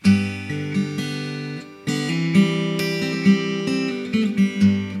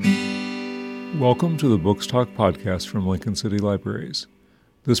Welcome to the Books Talk podcast from Lincoln City Libraries.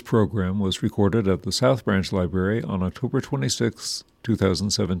 This program was recorded at the South Branch Library on October 26,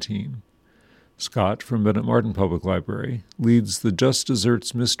 2017. Scott from Bennett Martin Public Library leads the Just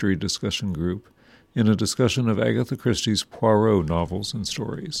Desserts Mystery Discussion Group in a discussion of Agatha Christie's Poirot novels and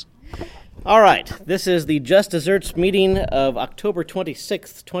stories. All right, this is the Just Desserts meeting of October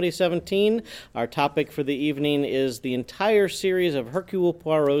 26th, 2017. Our topic for the evening is the entire series of Hercule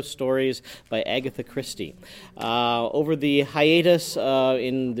Poirot stories by Agatha Christie. Over the hiatus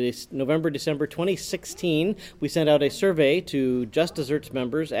in this November-December 2016, we sent out a survey to Just Desserts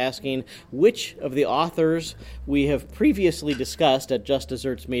members asking which of the authors we have previously discussed at Just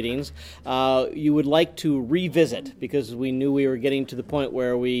Desserts meetings you would like to revisit, because we knew we were getting to the point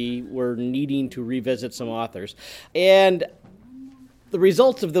where we were needing to revisit some authors. And the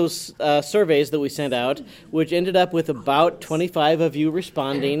results of those surveys that we sent out, which ended up with about 25 of you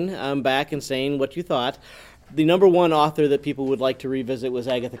responding back and saying what you thought, the number one author that people would like to revisit was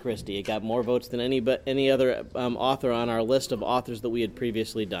Agatha Christie. It got more votes than any other author on our list of authors that we had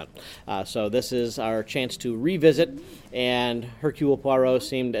previously done. So this is our chance to revisit, and Hercule Poirot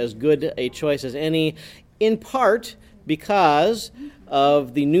seemed as good a choice as any, in part because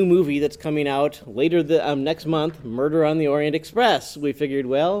of the new movie that's coming out later next month, Murder on the Orient Express. We figured,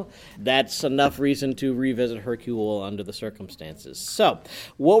 well, that's enough reason to revisit Hercule under the circumstances. So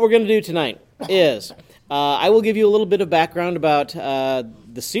what we're going to do tonight is I will give you a little bit of background about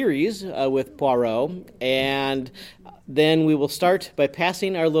the series with Poirot, and then we will start by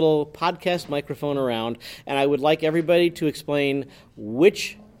passing our little podcast microphone around, and I would like everybody to explain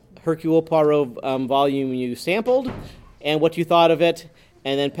which Hercule Poirot volume you sampled and what you thought of it,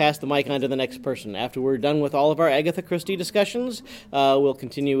 and then pass the mic on to the next person. After we're done with all of our Agatha Christie discussions, we'll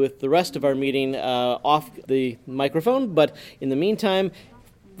continue with the rest of our meeting off the microphone, but in the meantime,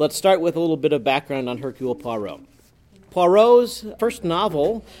 let's start with a little bit of background on Hercule Poirot. Poirot's first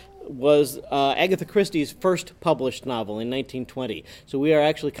novel was Agatha Christie's first published novel in 1920. So we are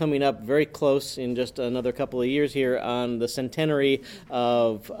actually coming up very close in just another couple of years here on the centenary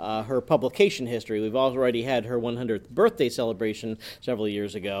of her publication history. We've already had her 100th birthday celebration several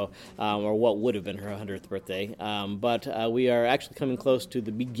years ago, or what would have been her 100th birthday. But we are actually coming close to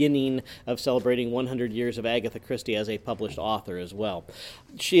the beginning of celebrating 100 years of Agatha Christie as a published author as well.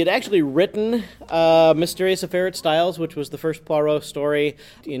 She had actually written Mysterious Affair at Styles, which was the first Poirot story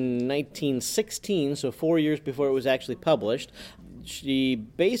in 1916, so 4 years before it was actually published. She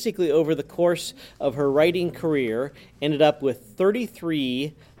basically, over the course of her writing career, ended up with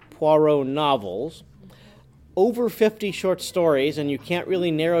 33 Poirot novels, over 50 short stories, and you can't really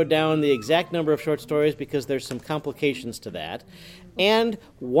narrow down the exact number of short stories because there's some complications to that, and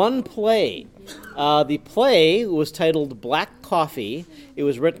one play. The play was titled Black Coffee. It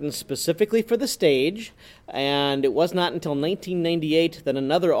was written specifically for the stage, and it was not until 1998 that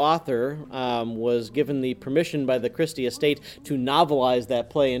another author was given the permission by the Christie estate to novelize that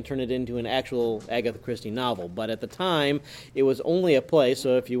play and turn it into an actual Agatha Christie novel. But at the time, it was only a play,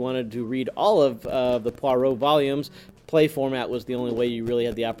 so if you wanted to read all of the Poirot volumes, play format was the only way you really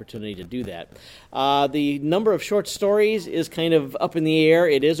had the opportunity to do that. The number of short stories is kind of up in the air.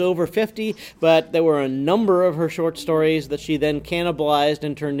 It is over 50, but there were a number of her short stories that she then cannibalized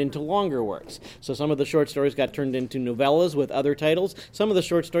and turned into longer works. So some of the short stories got turned into novellas with other titles. Some of the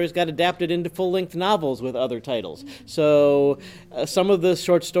short stories got adapted into full-length novels with other titles. So some of the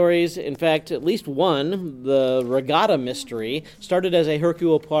short stories, in fact, at least one, the Regatta Mystery, started as a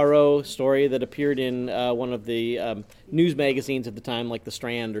Hercule Poirot story that appeared in one of the news magazines at the time, like The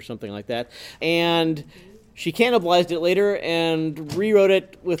Strand or something like that. And she cannibalized it later and rewrote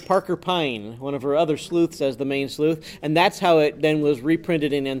it with Parker Pyne, one of her other sleuths, as the main sleuth, and that's how it then was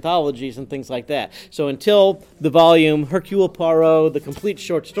reprinted in anthologies and things like that. So until the volume Hercule Poirot, The Complete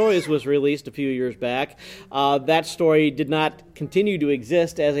Short Stories, was released a few years back, that story did not continue to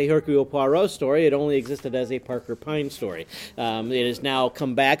exist as a Hercule Poirot story. It only existed as a Parker Pyne story. It has now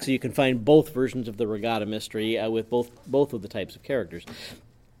come back, so you can find both versions of the Regatta Mystery with both of the types of characters.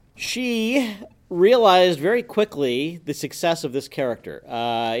 She realized very quickly the success of this character.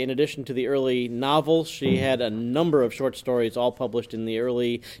 In addition to the early novels, she had a number of short stories all published in the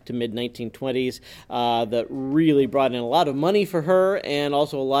early to mid-1920s that really brought in a lot of money for her and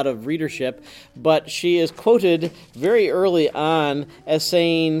also a lot of readership. But she is quoted very early on as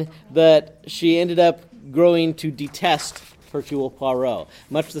saying that she ended up growing to detest Hercule Poirot,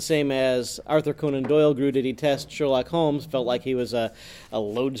 much the same as Arthur Conan Doyle grew to detest Sherlock Holmes, felt like he was a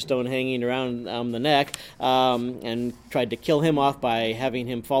lodestone hanging around the neck, and tried to kill him off by having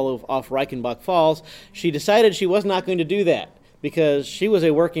him fall off Reichenbach Falls. She decided she was not going to do that, because she was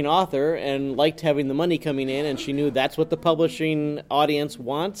a working author and liked having the money coming in, and she knew that's what the publishing audience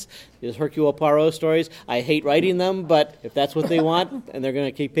wants, is Hercule Poirot stories. I hate writing them, but if that's what they want and they're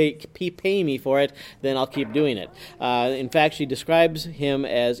going to keep paying me for it, then I'll keep doing it. In fact, she describes him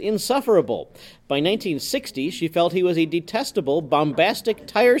as insufferable. By 1960, she felt he was a detestable, bombastic,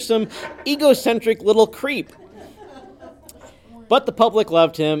 tiresome, egocentric little creep. But the public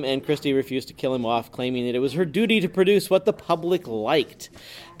loved him, and Christie refused to kill him off, claiming that it was her duty to produce what the public liked.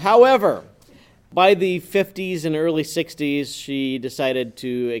 However, by the 50s and early 60s, she decided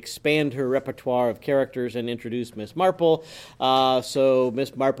to expand her repertoire of characters and introduce Miss Marple. So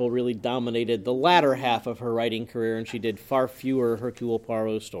Miss Marple really dominated the latter half of her writing career, and she did far fewer Hercule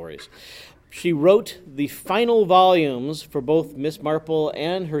Poirot stories. She wrote the final volumes for both Miss Marple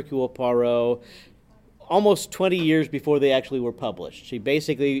and Hercule Poirot almost 20 years before they actually were published.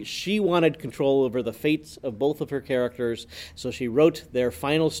 She wanted control over the fates of both of her characters, so she wrote their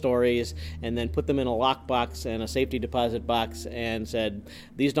final stories and then put them in a lockbox and a safety deposit box and said,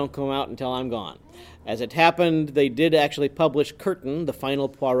 these don't come out until I'm gone. As it happened, they did actually publish Curtain, the final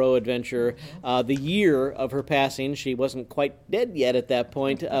Poirot adventure, the year of her passing. She wasn't quite dead yet at that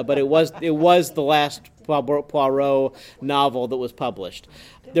point, but it was the last Poirot novel that was published.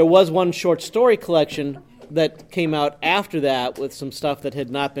 There was one short story collection that came out after that with some stuff that had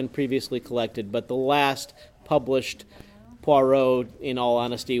not been previously collected, but the last published Poirot, in all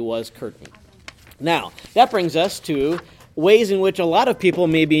honesty, was Curtain. Now, that brings us to ways in which a lot of people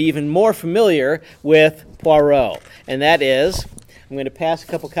may be even more familiar with Poirot, and that is, I'm going to pass a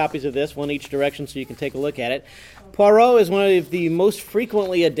couple copies of this, one each direction so you can take a look at it. Poirot is one of the most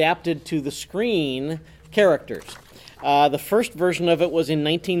frequently adapted to the screen characters. The first version of it was in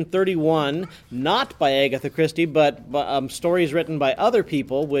 1931, not by Agatha Christie, but stories written by other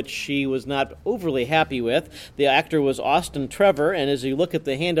people, which she was not overly happy with. The actor was Austin Trevor, and as you look at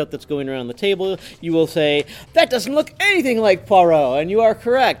the handout that's going around the table, you will say, that doesn't look anything like Poirot, and you are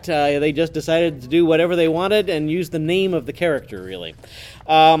correct. They just decided to do whatever they wanted and use the name of the character, really.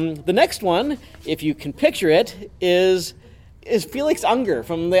 The next one, if you can picture it, is Felix Unger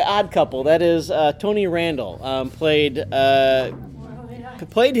from The Odd Couple. That is Tony Randall played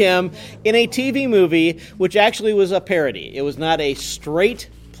him in a TV movie, which actually was a parody. It was not a straight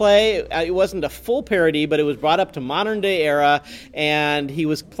play. It wasn't a full parody, but it was brought up to modern day era, and he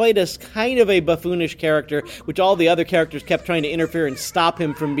was played as kind of a buffoonish character, which all the other characters kept trying to interfere and stop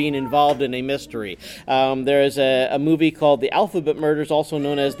him from being involved in a mystery. There is a movie called The Alphabet Murders, also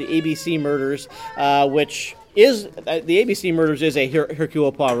known as The ABC Murders, which is the ABC Murders is a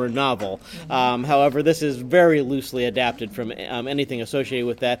Hercule Poirot novel. However, this is very loosely adapted from anything associated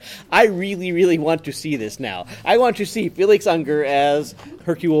with that. I really, really want to see this now. I want to see Felix Unger as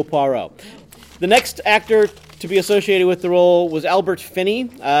Hercule Poirot. The next actor to be associated with the role was Albert Finney,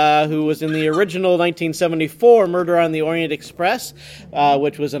 who was in the original 1974 Murder on the Orient Express,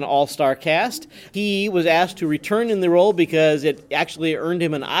 which was an all-star cast. He was asked to return in the role because it actually earned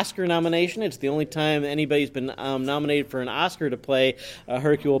him an Oscar nomination. It's the only time anybody's been nominated for an Oscar to play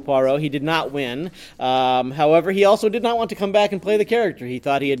Hercule Poirot. He did not win. However, he also did not want to come back and play the character. He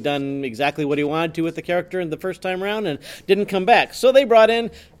thought he had done exactly what he wanted to with the character in the first time around and didn't come back. So they brought in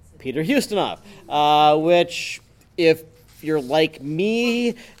Peter Ustinov, which, if you're like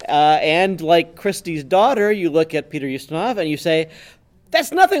me and like Christie's daughter, you look at Peter Ustinov and you say,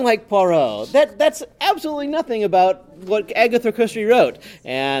 that's nothing like Poirot. That's absolutely nothing about what Agatha Christie wrote.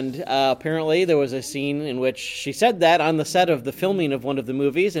 And apparently there was a scene in which she said that on the set of the filming of one of the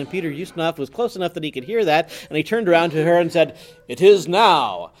movies, and Peter Ustinov was close enough that he could hear that, and he turned around to her and said, it is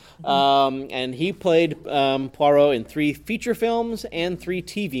now. And he played Poirot in 3 feature films and 3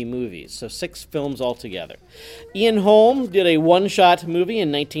 TV movies, so 6 films altogether. Ian Holm did a one-shot movie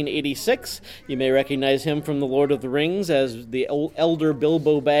in 1986. You may recognize him from The Lord of the Rings as the elder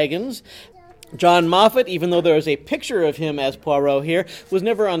Bilbo Baggins. John Moffat, even though there is a picture of him as Poirot here, was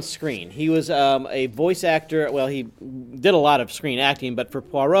never on screen. He was a voice actor. Well, he did a lot of screen acting, but for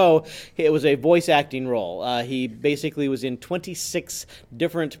Poirot, it was a voice acting role. He basically was in 26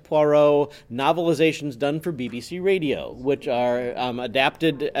 different Poirot novelizations done for BBC Radio, which are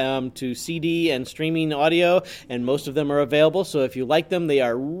adapted to CD and streaming audio, and most of them are available. So if you like them, they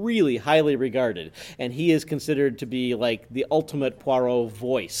are really highly regarded. And he is considered to be like the ultimate Poirot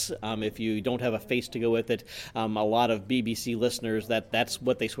voice. If you don't have a face to go with it, a lot of BBC listeners, that's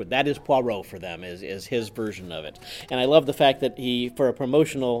what they swear. That is Poirot for them, is his version of it. And I love the fact that he, for a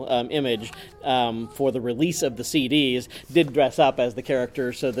promotional image for the release of the CDs, did dress up as the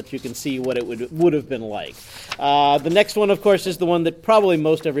character so that you can see what it would have been like. The next one, of course, is the one that probably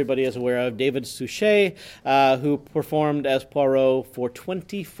most everybody is aware of, David Suchet, who performed as Poirot for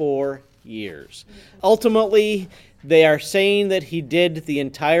 24 years. Ultimately, they are saying that he did the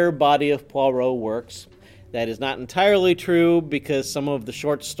entire body of Poirot works. That is not entirely true because some of the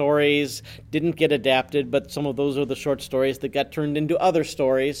short stories didn't get adapted, but some of those are the short stories that got turned into other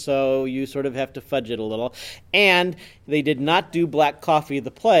stories, so you sort of have to fudge it a little. And they did not do Black Coffee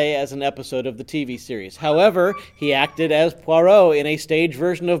the play as an episode of the TV series. However, he acted as Poirot in a stage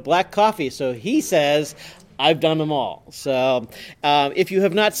version of Black Coffee, so he says, I've done them all. So if you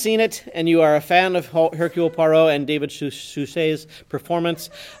have not seen it and you are a fan of Hercule Poirot and David Suchet's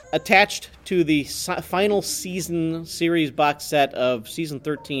performance, attached to the final season series box set of season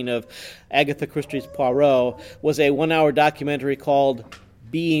 13 of Agatha Christie's Poirot was a 1-hour documentary called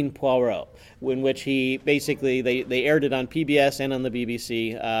Being Poirot, in which he basically, they aired it on PBS and on the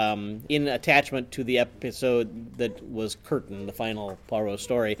BBC in attachment to the episode that was Curtain, the final Poirot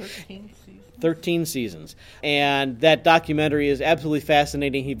story. 13 seasons. And that documentary is absolutely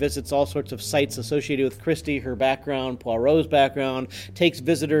fascinating. He visits all sorts of sites associated with Christie, her background, Poirot's background, takes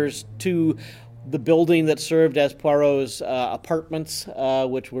visitors to the building that served as Poirot's apartments,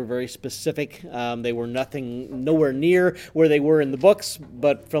 which were very specific. They were nowhere near where they were in the books,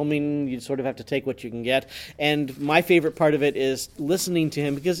 but filming, you sort of have to take what you can get. And my favorite part of it is listening to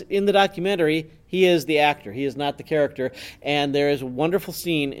him, because in the documentary, he is the actor. He is not the character. And there is a wonderful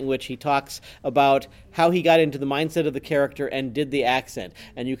scene in which he talks about how he got into the mindset of the character and did the accent.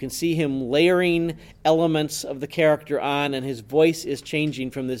 And you can see him layering elements of the character on, and his voice is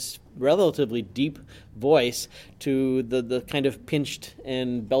changing from this relatively deep voice to the kind of pinched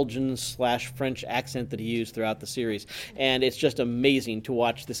and Belgian/French accent that he used throughout the series. And it's just amazing to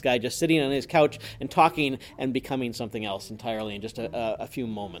watch this guy just sitting on his couch and talking and becoming something else entirely in just a few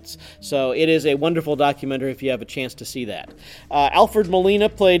moments. So it is a wonderful documentary if you have a chance to see that. Alfred Molina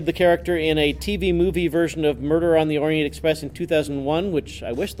played the character in a TV movie version of Murder on the Orient Express in 2001, which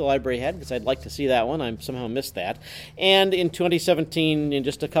I wish the library had because I'd like to see that one. I somehow missed that. And in 2017, in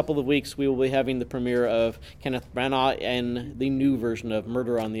just a couple of weeks, we will be having the premiere of Kenneth Branagh and the new version of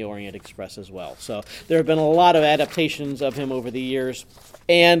Murder on the Orient Express as well. So there have been a lot of adaptations of him over the years.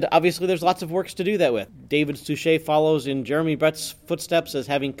 And obviously there's lots of works to do that with. David Suchet follows in Jeremy Brett's footsteps as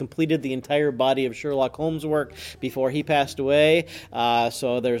having completed the entire body of Sherlock Holmes work before he passed away.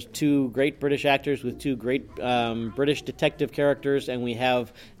 So there's two great British actors with two great British detective characters, and we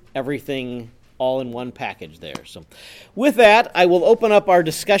have everything all in one package there. So with that, I will open up our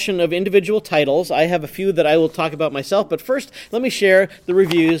discussion of individual titles. I have a few that I will talk about myself, but first let me share the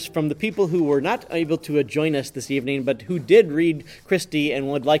reviews from the people who were not able to join us this evening, but who did read Christie and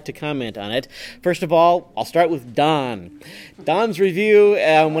would like to comment on it. First of all, I'll start with Don. Don's review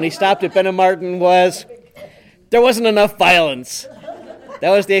when he stopped at Ben and Martin was, there wasn't enough violence.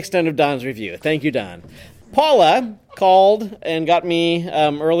 That was the extent of Don's review. Thank you, Don. Paula called and got me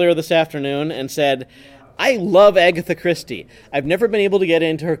earlier this afternoon and said, I love Agatha Christie. I've never been able to get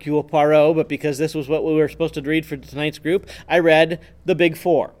into Hercule Poirot, but because this was what we were supposed to read for tonight's group, I read The Big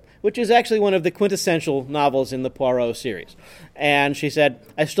Four, which is actually one of the quintessential novels in the Poirot series. And she said,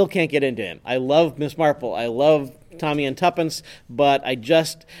 I still can't get into him. I love Miss Marple. I love Tommy and Tuppence, but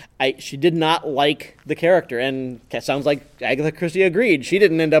she did not like the character. And it sounds like Agatha Christie agreed. She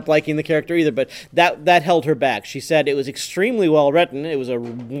didn't end up liking the character either, but that held her back. She said it was extremely well written. It was a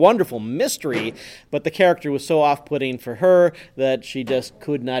wonderful mystery, but the character was so off-putting for her that she just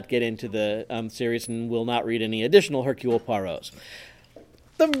could not get into the series and will not read any additional Hercule Poirots.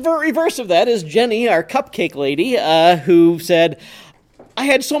 The reverse of that is Jenny, our cupcake lady, who said, I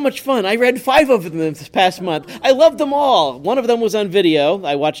had so much fun. I read 5 of them this past month. I loved them all. One of them was on video.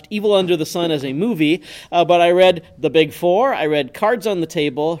 I watched Evil Under the Sun as a movie, but I read The Big Four. I read Cards on the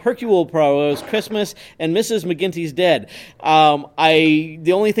Table, Hercule Poirot's Christmas, and Mrs. McGinty's Dead.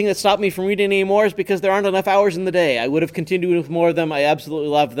 The only thing that stopped me from reading any more is because there aren't enough hours in the day. I would have continued with more of them. I absolutely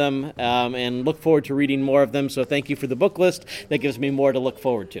love them and look forward to reading more of them, so thank you for the book list. That gives me more to look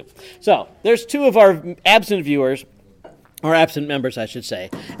forward to. So, there's 2 of our absent viewers, or absent members, I should say.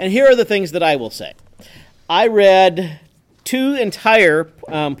 And here are the things that I will say. I read 2 entire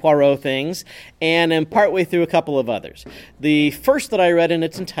Poirot things, and am partway through a couple of others. The first that I read in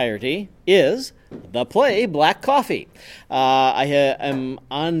its entirety is the play Black Coffee. I am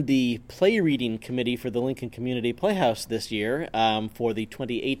on the play reading committee for the Lincoln Community Playhouse this year for the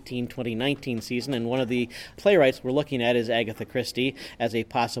 2018-2019 season, and one of the playwrights we're looking at is Agatha Christie as a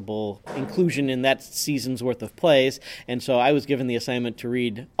possible inclusion in that season's worth of plays. And so I was given the assignment to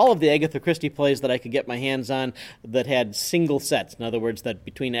read all of the Agatha Christie plays that I could get my hands on that had single sets. In other words, that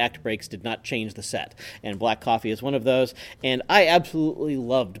between act breaks did not change the set. And Black Coffee is one of those. And I absolutely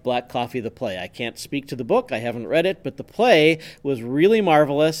loved Black Coffee, the play. I can't speak to the book. I haven't read it, but the play was really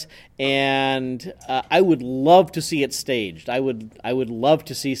marvelous, and I would love to see it staged. I would love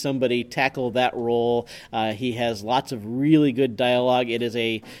to see somebody tackle that role. He has lots of really good dialogue. It is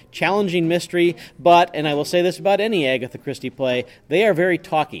a challenging mystery, but, and I will say this about any Agatha Christie play, they are very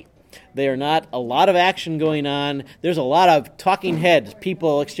talky. They are not a lot of action going on. There's a lot of talking heads,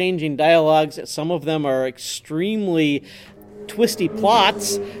 people exchanging dialogues. Some of them are extremely twisty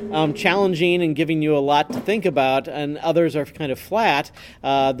plots, challenging and giving you a lot to think about, and others are kind of flat.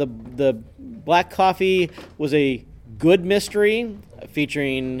 The Black Coffee was a good mystery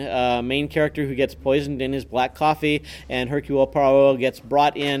featuring a main character who gets poisoned in his black coffee, and Hercule Poirot gets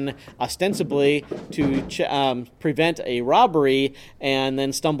brought in ostensibly to prevent a robbery, and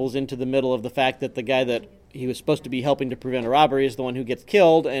then stumbles into the middle of the fact that the guy that he was supposed to be helping to prevent a robbery is the one who gets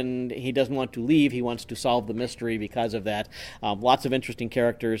killed, and he doesn't want to leave. He wants to solve the mystery because of that. Lots of interesting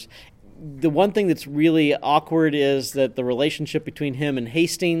characters. The one thing that's really awkward is that the relationship between him and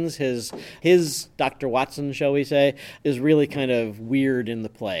Hastings, his Dr. Watson, shall we say, is really kind of weird in the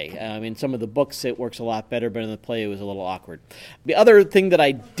play. In some of the books it works a lot better, but in the play it was a little awkward. The other thing that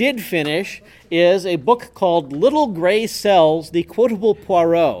I did finish is a book called Little Gray Cells, The Quotable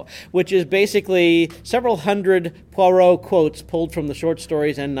Poirot, which is basically several hundred Poirot quotes pulled from the short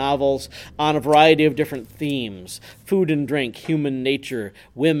stories and novels on a variety of different themes: food and drink, human nature,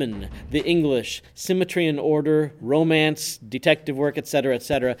 women, the English, symmetry and order, romance, detective work, etc.,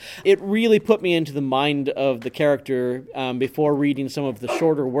 etc. It really put me into the mind of the character before reading some of the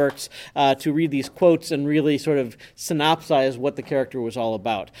shorter works to read these quotes and really sort of synopsize what the character was all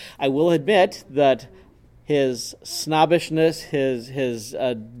about. I will admit that his snobbishness, his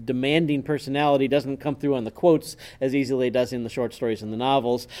demanding personality doesn't come through on the quotes as easily as it does in the short stories and the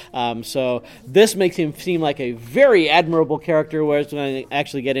novels. So this makes him seem like a very admirable character, whereas when I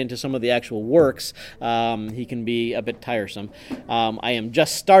actually get into some of the actual works, he can be a bit tiresome. I am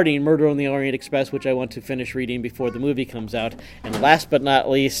just starting Murder on the Orient Express, which I want to finish reading before the movie comes out. And last but not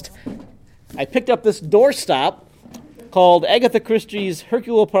least, I picked up this doorstop called Agatha Christie's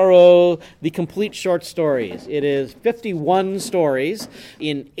Hercule Poirot, The Complete Short Stories. It is 51 stories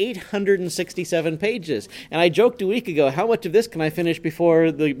in 867 pages. And I joked a week ago, how much of this can I finish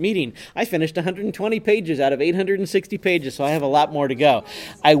before the meeting? I finished 120 pages out of 860 pages, so I have a lot more to go.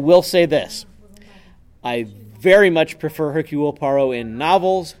 I will say this. I very much prefer Hercule Poirot in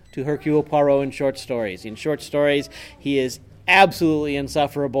novels to Hercule Poirot in short stories. In short stories, he is absolutely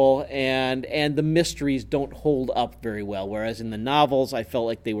insufferable, and the mysteries don't hold up very well, whereas in the novels I felt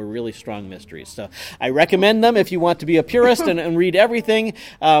like they were really strong mysteries. So I recommend them if you want to be a purist and read everything.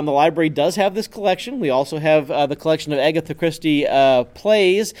 The library does have this collection. We also have the collection of Agatha Christie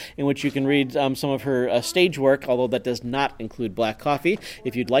plays, in which you can read some of her stage work, although that does not include Black Coffee.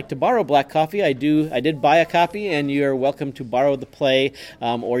 If you'd like to borrow Black Coffee, I did buy a copy, and you're welcome to borrow the play,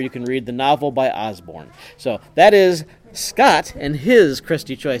 or you can read the novel by Osborne. So that is Scott and his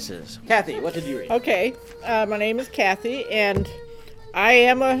Christie choices. Kathy, what did you read? Okay, my name is Kathy, and I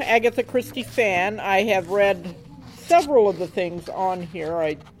am an Agatha Christie fan. I have read several of the things on here.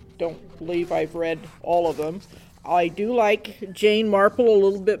 I don't believe I've read all of them. I do like Jane Marple a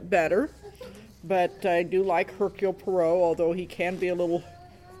little bit better, but I do like Hercule Poirot, although he can be a little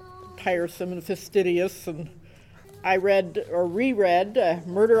tiresome and fastidious. And I read or reread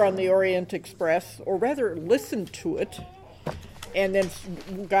Murder on the Orient Express, or rather listened to it, and then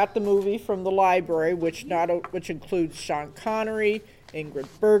got the movie from the library, which includes Sean Connery, Ingrid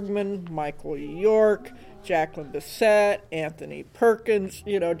Bergman, Michael York, Jacqueline Bisset, Anthony Perkins,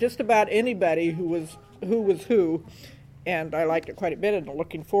 just about anybody who was who, and I liked it quite a bit, and I'm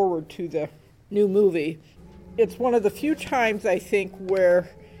looking forward to the new movie. It's one of the few times, I think, where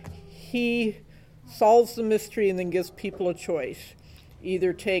he solves the mystery and then gives people a choice.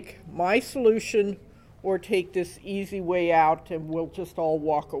 Either take my solution or take this easy way out and we'll just all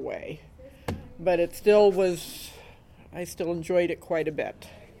walk away. But it still was, I still enjoyed it quite a bit.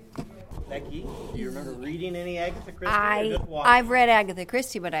 Becky, do you remember reading any Agatha Christie? I've read Agatha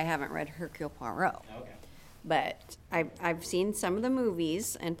Christie, but I haven't read Hercule Poirot. Okay. But I've seen some of the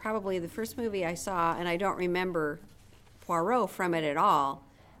movies, and probably the first movie I saw, and I don't remember Poirot from it at all,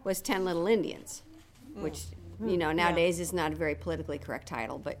 was 10 Little Indians, which, nowadays is not a very politically correct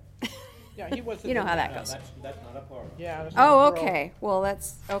title, but Yeah, he was. you know how that goes. That's not a Poirot. Yeah. Oh, okay. Well,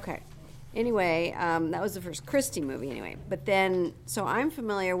 that's okay. Anyway, that was the first Christie movie anyway. But then, so I'm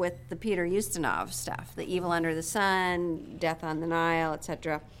familiar with the Peter Ustinov stuff, The Evil Under the Sun, Death on the Nile,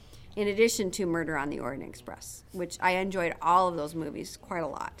 etc., in addition to Murder on the Orient Express, which I enjoyed all of those movies quite a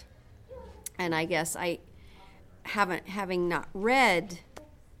lot. And I guess having not read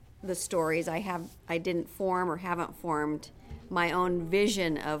the stories, I didn't form or haven't formed my own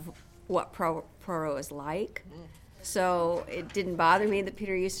vision of what Poirot is like. So it didn't bother me that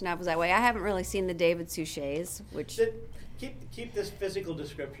Peter Ustinov was that way. I haven't really seen the David Suchets, which... Keep this physical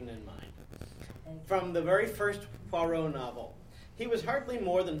description in mind. From the very first Poirot novel, he was hardly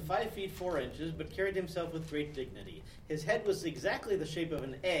more than 5 feet 4 inches, but carried himself with great dignity. His head was exactly the shape of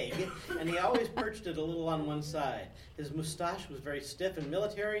an egg, and he always perched it a little on one side. His moustache was very stiff and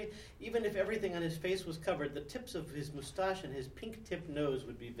military. Even if everything on his face was covered, the tips of his moustache and his pink-tipped nose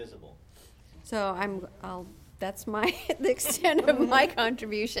would be visible. So that's the extent of my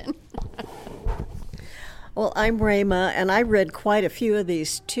contribution. Well, I'm Rayma, and I read quite a few of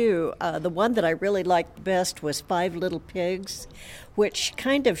these too. The one that I really liked best was Five Little Pigs, which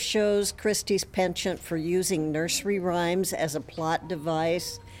kind of shows Christie's penchant for using nursery rhymes as a plot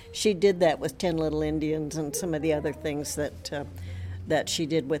device. She did that with 10 Little Indians and some of the other things that she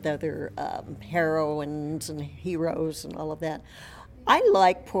did with other heroines and heroes and all of that. I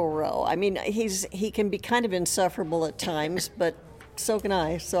like Poirot. I mean, he can be kind of insufferable at times, but so can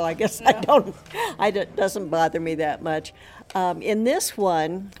I. So I guess it doesn't bother me that much. In this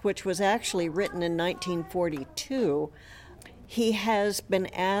one, which was actually written in 1942, he has been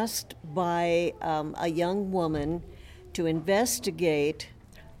asked by a young woman to investigate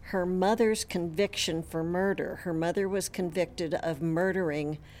her mother's conviction for murder. Her mother was convicted of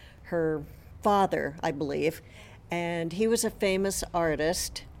murdering her father, I believe, and he was a famous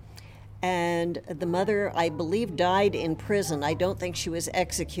artist. And the mother, I believe, died in prison. I don't think she was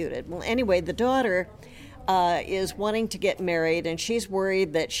executed. Well, anyway, the daughter is wanting to get married, and she's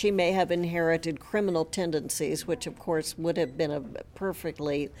worried that she may have inherited criminal tendencies, which, of course, would have been a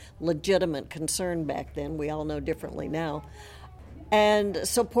perfectly legitimate concern back then. We all know differently now. And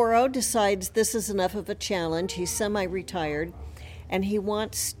so Poirot decides this is enough of a challenge. He's semi-retired, and he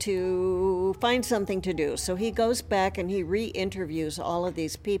wants to find something to do. So he goes back and he re-interviews all of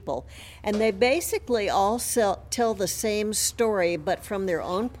these people. And they basically all tell the same story, but from their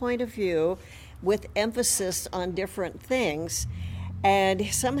own point of view, with emphasis on different things. And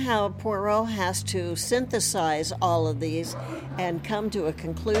somehow Poirot has to synthesize all of these and come to a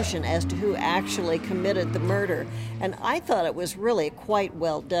conclusion as to who actually committed the murder. And I thought it was really quite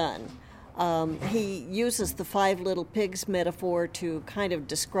well done. He uses the Five Little Pigs metaphor to kind of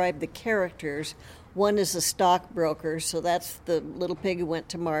describe the characters. One is a stockbroker, so that's the little pig who went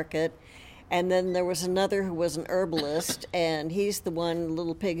to market. And then there was another who was an herbalist, and he's the one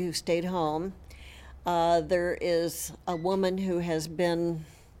little pig who stayed home. There is a woman who has been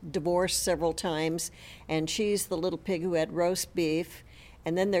divorced several times, and she's the little pig who had roast beef.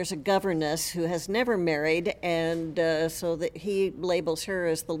 And then there's a governess who has never married, and so that he labels her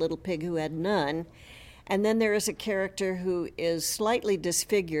as the little pig who had none. And then there is a character who is slightly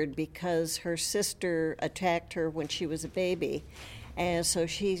disfigured because her sister attacked her when she was a baby. And so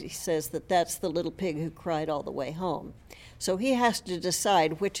she says that that's the little pig who cried all the way home. So he has to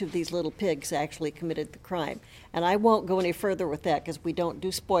decide which of these little pigs actually committed the crime. And I won't go any further with that because we don't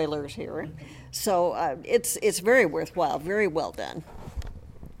do spoilers here. So it's very worthwhile, very well done.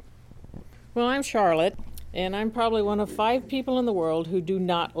 Well, I'm Charlotte, and I'm probably one of 5 people in the world who does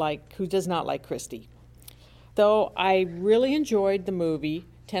not like Christie. Though I really enjoyed the movie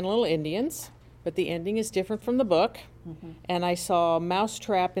 10 Little Indians, but the ending is different from the book. Mm-hmm. And I saw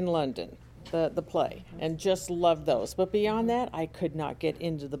Mousetrap in London, the play, and just loved those. But beyond that, I could not get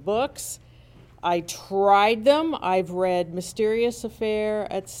into the books. I tried them. I've read Mysterious Affair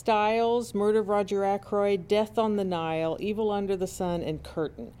at Styles, Murder of Roger Ackroyd, Death on the Nile, Evil Under the Sun, and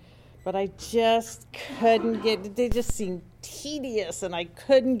Curtain. But I just couldn't they just seemed tedious, and I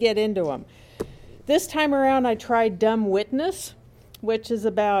couldn't get into them. This time around, I tried Dumb Witness, which is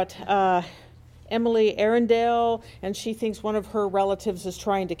about Emily Arundel, and she thinks one of her relatives is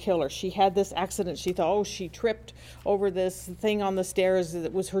trying to kill her. She had this accident. She thought, she tripped over this thing on the stairs.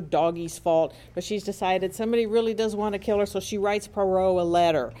 It was her doggy's fault. But she's decided somebody really does want to kill her, so she writes Poirot a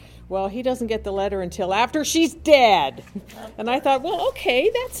letter. Well, he doesn't get the letter until after she's dead. And I thought, well, okay,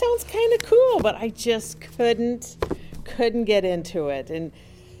 that sounds kind of cool, but I just couldn't get into it. And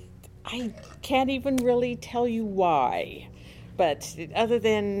I can't even really tell you why. but other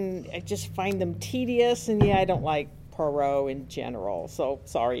than I just find them tedious, and I don't like Poirot in general. So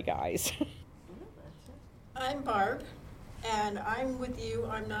sorry, guys. I'm Barb, and I'm with you.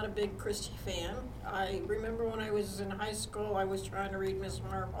 I'm not a big Christie fan. I remember when I was in high school, I was trying to read Miss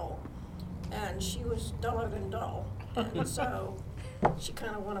Marple, and she was duller than dull, and so she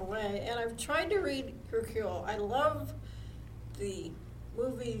kind of went away. And I've tried to read Hercule. I love the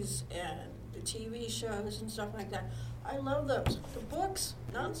movies and the TV shows and stuff like that. I love those. The books,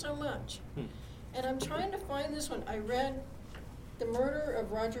 not so much. And I'm trying to find this one. I read The Murder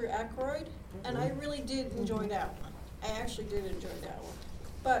of Roger Ackroyd, and I really did enjoy that one. I actually did enjoy that one.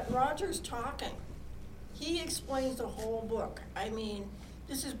 But Roger's talking. He explains the whole book. I mean,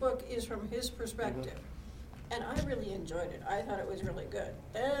 book is from his perspective. And I really enjoyed it. I thought it was really good.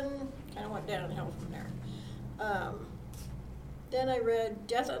 Then kind of went downhill from there. Then I read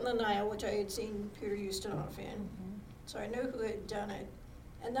Death on the Nile, which I had seen Peter Ustinov in. So I knew who had done it.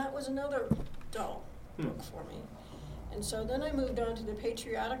 And that was another dull book for me. And so then I moved on to The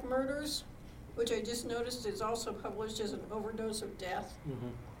Patriotic Murders, which I just noticed is also published as an overdose of death.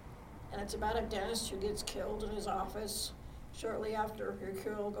 And it's about a dentist who gets killed in his office shortly after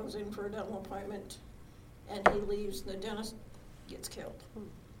Hercule goes in for a dental appointment, and he leaves, and the dentist gets killed.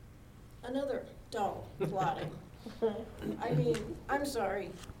 Another dull plotting. I mean, I'm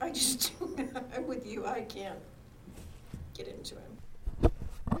sorry. I'm with you. I can't get into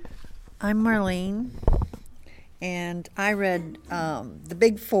him. I'm Marlene, and I read The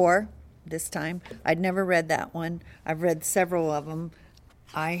Big Four this time. I'd never read that one. I've read several of them.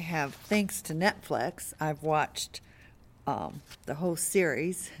 I have, thanks to Netflix, I've watched the whole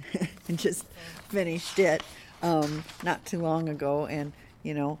series and just finished it not too long ago. And,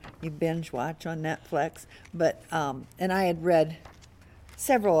 you binge watch on Netflix. But, and I had read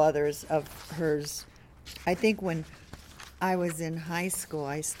several others of hers. I think when I was in high school,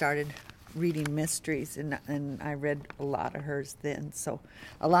 I started reading mysteries, and I read a lot of hers then. So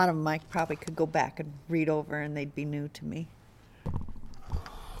a lot of them I probably could go back and read over, and they'd be new to me.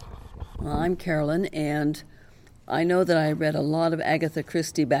 Well, I'm Carolyn, and I know that I read a lot of Agatha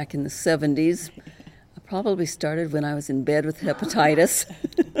Christie back in the 70s. I probably started when I was in bed with hepatitis,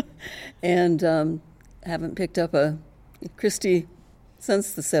 and haven't picked up a Christie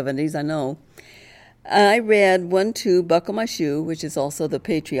since the 70s, I know. I read 1-2 Buckle My Shoe, which is also The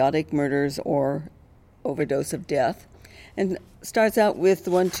Patriotic Murders or Overdose of Death, and starts out with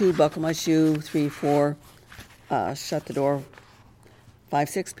 1-2 Buckle My Shoe, 3-4 Shut the Door,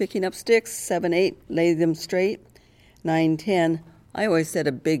 5-6 Picking Up Sticks, 7-8 Lay Them Straight, 9-10 I always said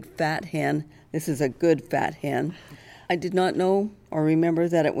a big fat hen. This is a good fat hen. I did not know or remember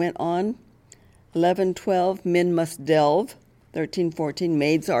that it went on. 11-12 Men Must Delve, 13-14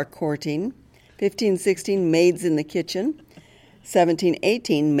 Maids Are Courting, 15-16 Maids in the Kitchen,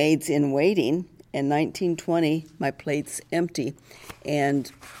 17-18 Maids in Waiting, and 19-20 My Plate's Empty. And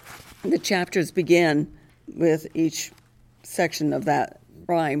the chapters begin with each section of that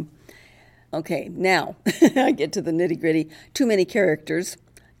rhyme. Okay, now I get to the nitty-gritty. Too many characters.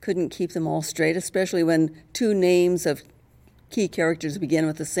 Couldn't keep them all straight, especially when two names of key characters begin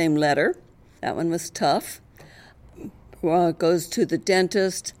with the same letter. That one was tough. Goes to the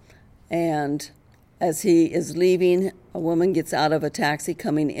dentist, and as he is leaving, a woman gets out of a taxi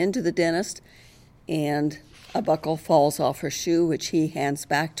coming into the dentist, and a buckle falls off her shoe, which he hands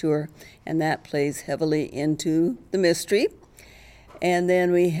back to her, and that plays heavily into the mystery. And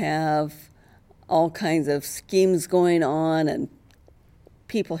then we have all kinds of schemes going on and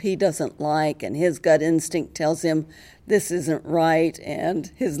people he doesn't like, and his gut instinct tells him this isn't right,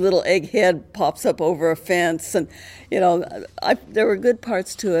 and his little egg head pops up over a fence. And, there were good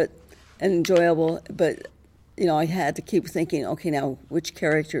parts to it and enjoyable, but, I had to keep thinking, okay, now, which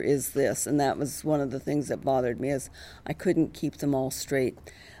character is this? And that was one of the things that bothered me, is I couldn't keep them all straight.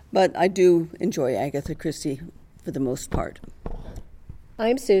 But I do enjoy Agatha Christie for the most part.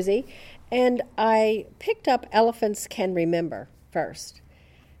 I'm Susie, and I picked up Elephants Can Remember first.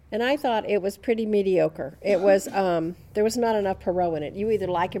 And I thought it was pretty mediocre. It was, there was not enough Poirot in it. You either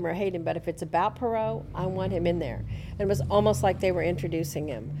like him or hate him, but if it's about Poirot, I want him in there. And it was almost like they were introducing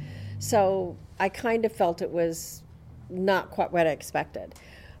him. So I kind of felt it was not quite what I expected.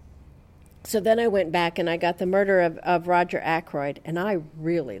 So then I went back and I got The Murder of Roger Ackroyd, and I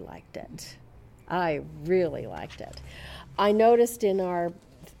really liked it. I noticed in our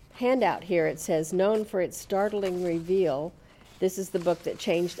handout here it says, known for its startling reveal, this is the book that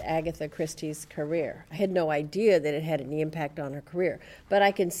changed Agatha Christie's career. I had no idea that it had any impact on her career, but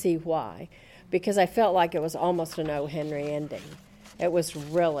I can see why, because I felt like it was almost an O. Henry ending. It was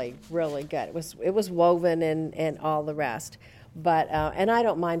really, really good. It was woven and all the rest. But and I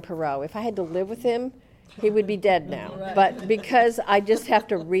don't mind Poirot. If I had to live with him, he would be dead now. Right. But because I just have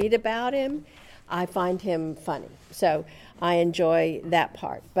to read about him, I find him funny. So I enjoy that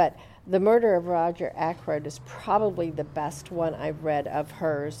part. But The Murder of Roger Ackroyd is probably the best one I've read of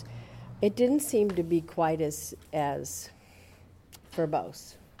hers. It didn't seem to be quite as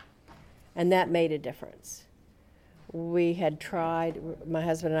verbose, and that made a difference. We had tried, my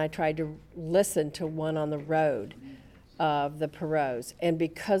husband and I tried to listen to One on the Road of the Poirots, and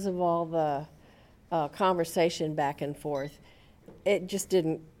because of all the conversation back and forth, it just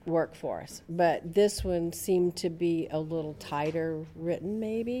didn't work for us. But this one seemed to be a little tighter written,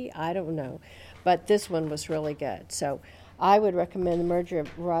 maybe. I don't know. But this one was really good. So I would recommend The Murder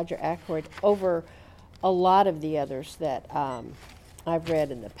of Roger Ackroyd over a lot of the others that I've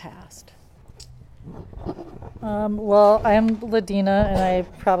read in the past. Well, I'm Ladina, and I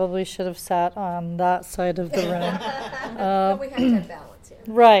probably should have sat on that side of the room. But we have to have balance here.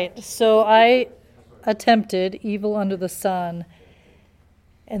 Right. So I attempted Evil Under the Sun,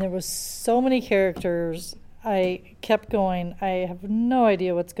 and there was so many characters. I kept going. I have no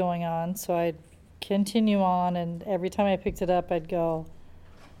idea what's going on, so I'd continue on, and every time I picked it up, I'd go,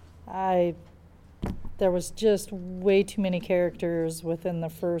 there was just way too many characters within the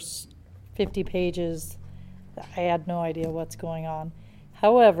first 50 pages. I had no idea what's going on.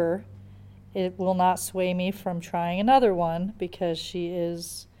 However, it will not sway me from trying another one because she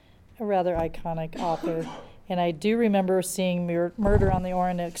is a rather iconic author. And I do remember seeing Murder on the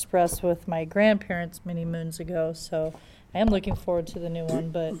Orient Express with my grandparents many moons ago, so I am looking forward to the new one,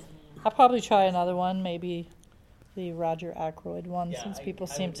 but I'll probably try another one, maybe the Roger Ackroyd one, since people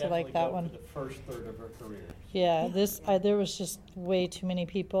seem to like that one. For the first third of her career. Yeah, there was just way too many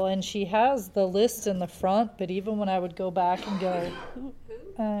people, and she has the list in the front, but even when I would go back and go,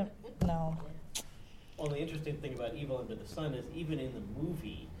 no. Well, the interesting thing about Evil Under the Sun is even in the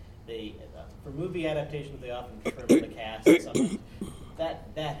movie, they for movie adaptations they often trim the cast and something. That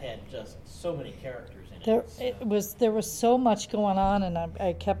had just so many characters in it. There was so much going on, and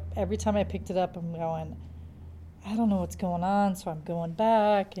I kept, every time I picked it up, I'm going, I don't know what's going on, so I'm going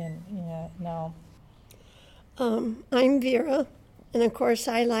back, and no. I'm Vera, and of course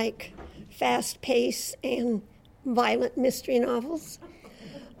I like fast pace and violent mystery novels.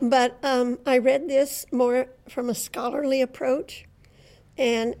 But I read this more from a scholarly approach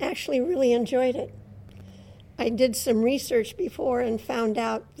and actually really enjoyed it. I did some research before and found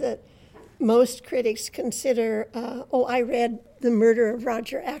out that most critics consider, I read The Murder of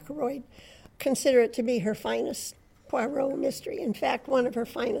Roger Ackroyd, consider it to be her finest Poirot mystery. In fact, one of her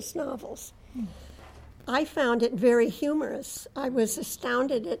finest novels. I found it very humorous. I was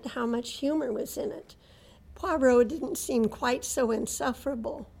astounded at how much humor was in it. Poirot didn't seem quite so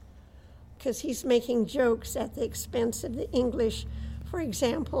insufferable because he's making jokes at the expense of the English. For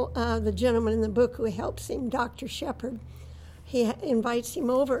example, the gentleman in the book who helps him, Dr. Shepard, he invites him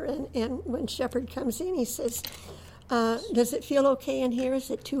over, and when Shepard comes in, he says, does it feel okay in here? Is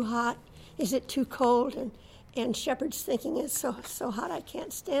it too hot? Is it too cold? And Shepard's thinking, it's so hot I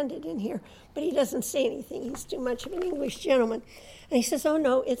can't stand it in here. But he doesn't say anything. He's too much of an English gentleman. And he says, oh,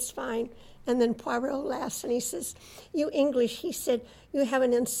 no, it's fine. And then Poirot laughs, and he says, you English, he said, you have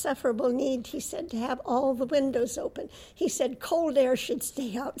an insufferable need, he said, to have all the windows open. He said, cold air should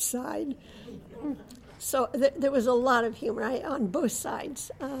stay outside. So there was a lot of humor on both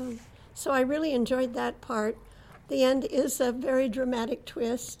sides. So I really enjoyed that part. The end is a very dramatic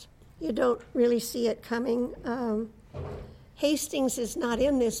twist. You don't really see it coming. Hastings is not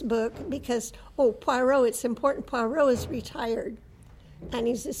in this book because, Poirot, it's important, Poirot is retired. And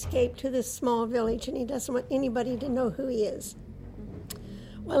he's escaped to this small village, and he doesn't want anybody to know who he is.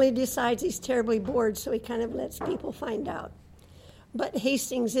 Well, he decides he's terribly bored, so he kind of lets people find out. But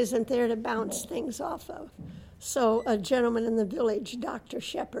Hastings isn't there to bounce things off of. So a gentleman in the village, Dr.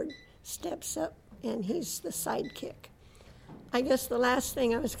 Shepard, steps up, and he's the sidekick. I guess the last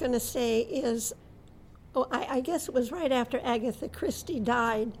thing I was going to say is, I guess it was right after Agatha Christie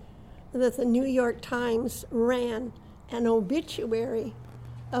died that the New York Times ran an obituary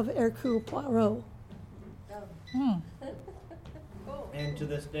of Hercule Poirot. And to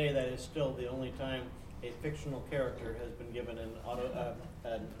this day, that is still the only time a fictional character has been given an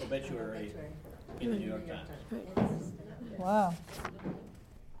obituary in the New York Times. Wow.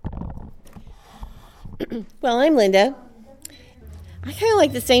 Well, I'm Linda. I kind of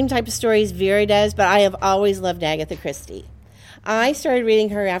like the same type of stories Vera does, but I have always loved Agatha Christie. I started reading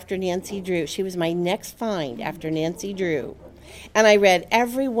her after Nancy Drew. She was my next find after Nancy Drew. And I read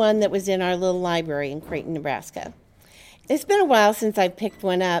every one that was in our little library in Creighton, Nebraska. It's been a while since I've picked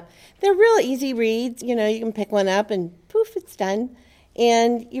one up. They're real easy reads. You know, you can pick one up and poof, poof, it's done.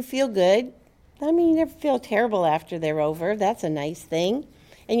 And you feel good. I mean, you never feel terrible after they're over. That's a nice thing.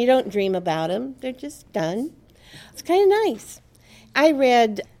 And you don't dream about them. They're just done. It's kind of nice. I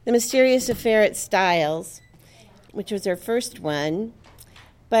read The Mysterious Affair at Styles, which was her first one,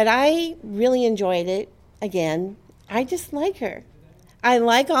 but I really enjoyed it. Again, I just like her. I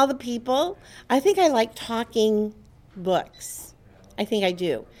like all the people. I think I like talking books. I think I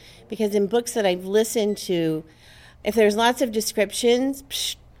do. Because in books that I've listened to, if there's lots of descriptions,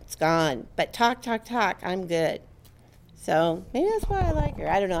 it's gone. But talk, I'm good. So maybe that's why I like her.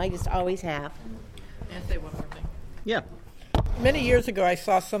 I don't know. I just always have. Can I say one more thing? Yeah. Many years ago, I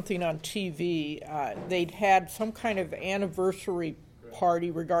saw something on TV. They'd had some kind of anniversary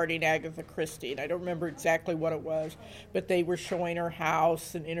party regarding Agatha Christie, and I don't remember exactly what it was, but they were showing her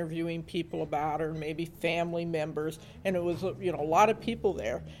house and interviewing people about her, maybe family members, and it was, a lot of people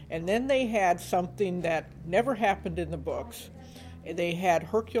there. And then they had something that never happened in the books. They had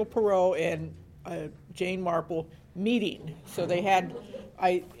Hercule Poirot and Jane Marple meeting. So they had,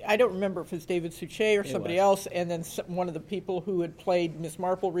 I don't remember if it was David Suchet or somebody else, and then one of the people who had played Miss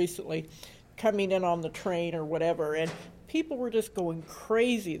Marple recently coming in on the train or whatever, and people were just going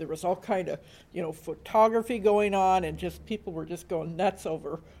crazy. There was all kind of, photography going on, and just people were just going nuts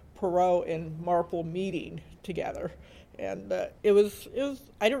over Poirot and Marple meeting together. And it was.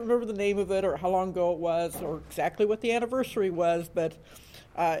 I don't remember the name of it or how long ago it was or exactly what the anniversary was, but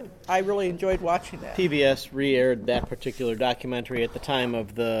I really enjoyed watching that. PBS re-aired that particular documentary at the time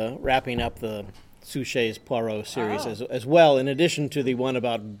of the wrapping up the Suchet's Poirot series as well, in addition to the one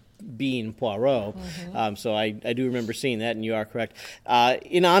about being Poirot. Mm-hmm. So I do remember seeing that, and you are correct.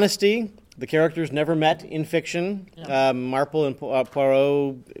 In honesty, the characters never met in fiction. Marple and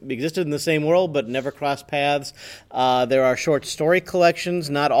Poirot existed in the same world, but never crossed paths. There are short story collections.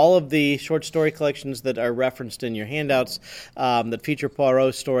 Not all of the short story collections that are referenced in your handouts that feature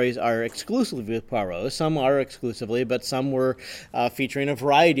Poirot stories are exclusively with Poirot. Some are exclusively, but some were featuring a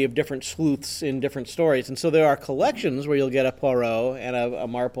variety of different sleuths in different stories. And so there are collections where you'll get a Poirot and a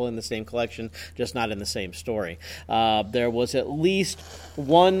Marple in the same collection, just not in the same story. There was at least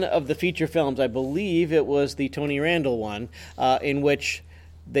one of the feature films, I believe it was the Tony Randall one, in which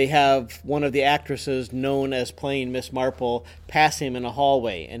they have one of the actresses known as playing Miss Marple pass him in a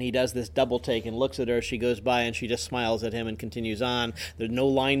hallway, and he does this double take and looks at her. She goes by and she just smiles at him and continues on. There no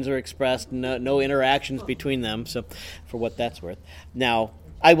lines are expressed, no interactions between them, so for what that's worth. Now,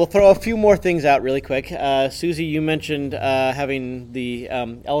 I will throw a few more things out really quick. Susie, you mentioned having the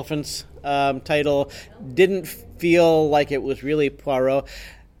Elephants title. Didn't feel like it was really Poirot.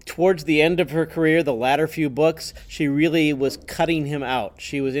 Towards the end of her career, the latter few books, she really was cutting him out.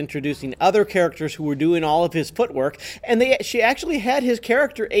 She was introducing other characters who were doing all of his footwork, and she actually had his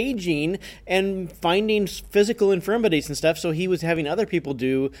character aging and finding physical infirmities and stuff, so he was having other people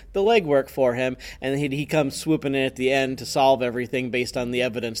do the legwork for him, and he comes swooping in at the end to solve everything based on the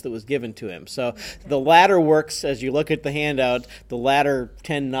evidence that was given to him. So the latter works, as you look at the handout, the latter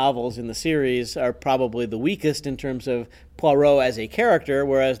 10 novels in the series are probably the weakest in terms of Poirot as a character,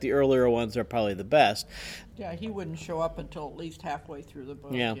 whereas the earlier ones are probably the best. Yeah, he wouldn't show up until at least halfway through the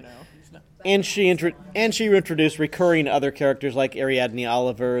book. Yeah. He's not... And she introduced recurring other characters like Ariadne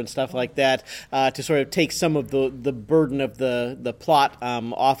Oliver and stuff like that to sort of take some of the burden of the plot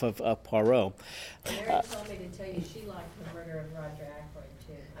off of Poirot. Mary told me to tell you she liked The Murder of Roger Ackroyd,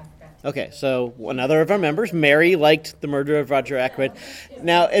 too. I forgot to Okay, so another of our members, Mary, liked The Murder of Roger Ackroyd.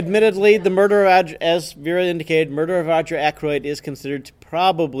 Now, admittedly, as Vera indicated, Murder of Roger Ackroyd is considered to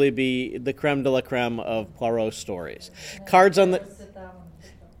probably be the creme de la creme of Poirot stories. Cards on the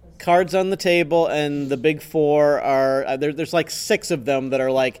Table and the Big Four are there's like 6 of them that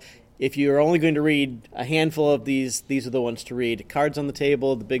are like, if you're only going to read a handful of these are the ones to read. Cards on the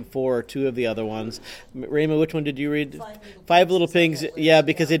Table, the Big Four are 2 of the other ones. Rayma, which one did you read? Five Little Pigs. Yeah,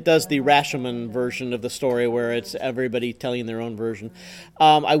 because it does the Rashomon version of the story where it's everybody telling their own version.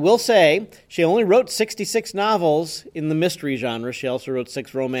 I will say she only wrote 66 novels in the mystery genre. She also wrote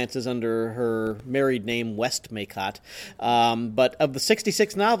 6 romances under her married name, Westmacott. But of the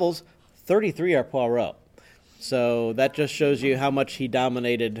 66 novels, 33 are Poirot. So that just shows you how much he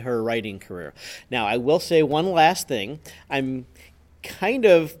dominated her writing career. Now, I will say one last thing. I'm kind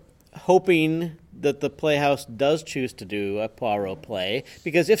of hoping that the Playhouse does choose to do a Poirot play,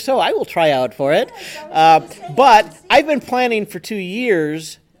 because if so, I will try out for it. But I've been planning for 2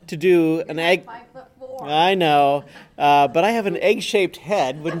 years to do an egg... 5'4". I know, but I have an egg-shaped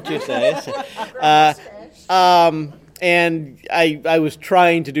head, wouldn't you say? And I was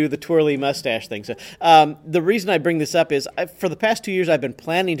trying to do the twirly mustache thing. So the reason I bring this up is for the past 2 years I've been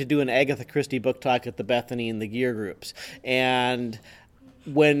planning to do an Agatha Christie book talk at the Bethany and the Gear groups. And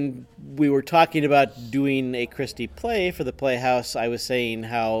when we were talking about doing a Christie play for the Playhouse, I was saying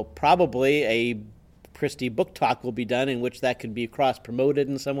how probably a Christie book talk will be done in which that could be cross-promoted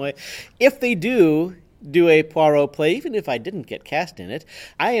in some way. If they do a Poirot play, even if I didn't get cast in it,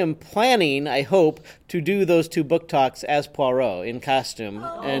 I am planning, I hope, to do those 2 book talks as Poirot in costume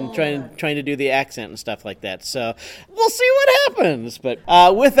and trying to do the accent and stuff like that. So we'll see what happens. But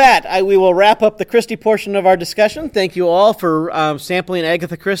with that, we will wrap up the Christie portion of our discussion. Thank you all for sampling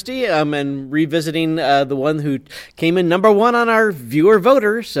Agatha Christie and revisiting the one who came in number 1 on our viewer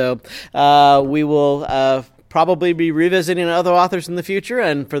voter. So we will probably be revisiting other authors in the future,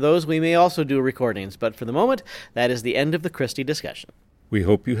 and for those we may also do recordings. But for the moment, that is the end of the Christie discussion. We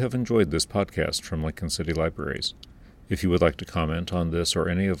hope you have enjoyed this podcast from Lincoln City Libraries. If you would like to comment on this or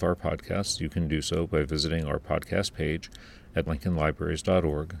any of our podcasts, you can do so by visiting our podcast page at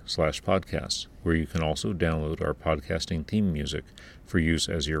lincolnlibraries.org/podcasts, where you can also download our podcasting theme music for use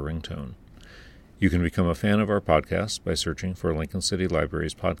as your ringtone. You can become a fan of our podcast by searching for Lincoln City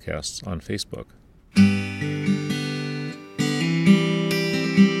Libraries podcasts on Facebook.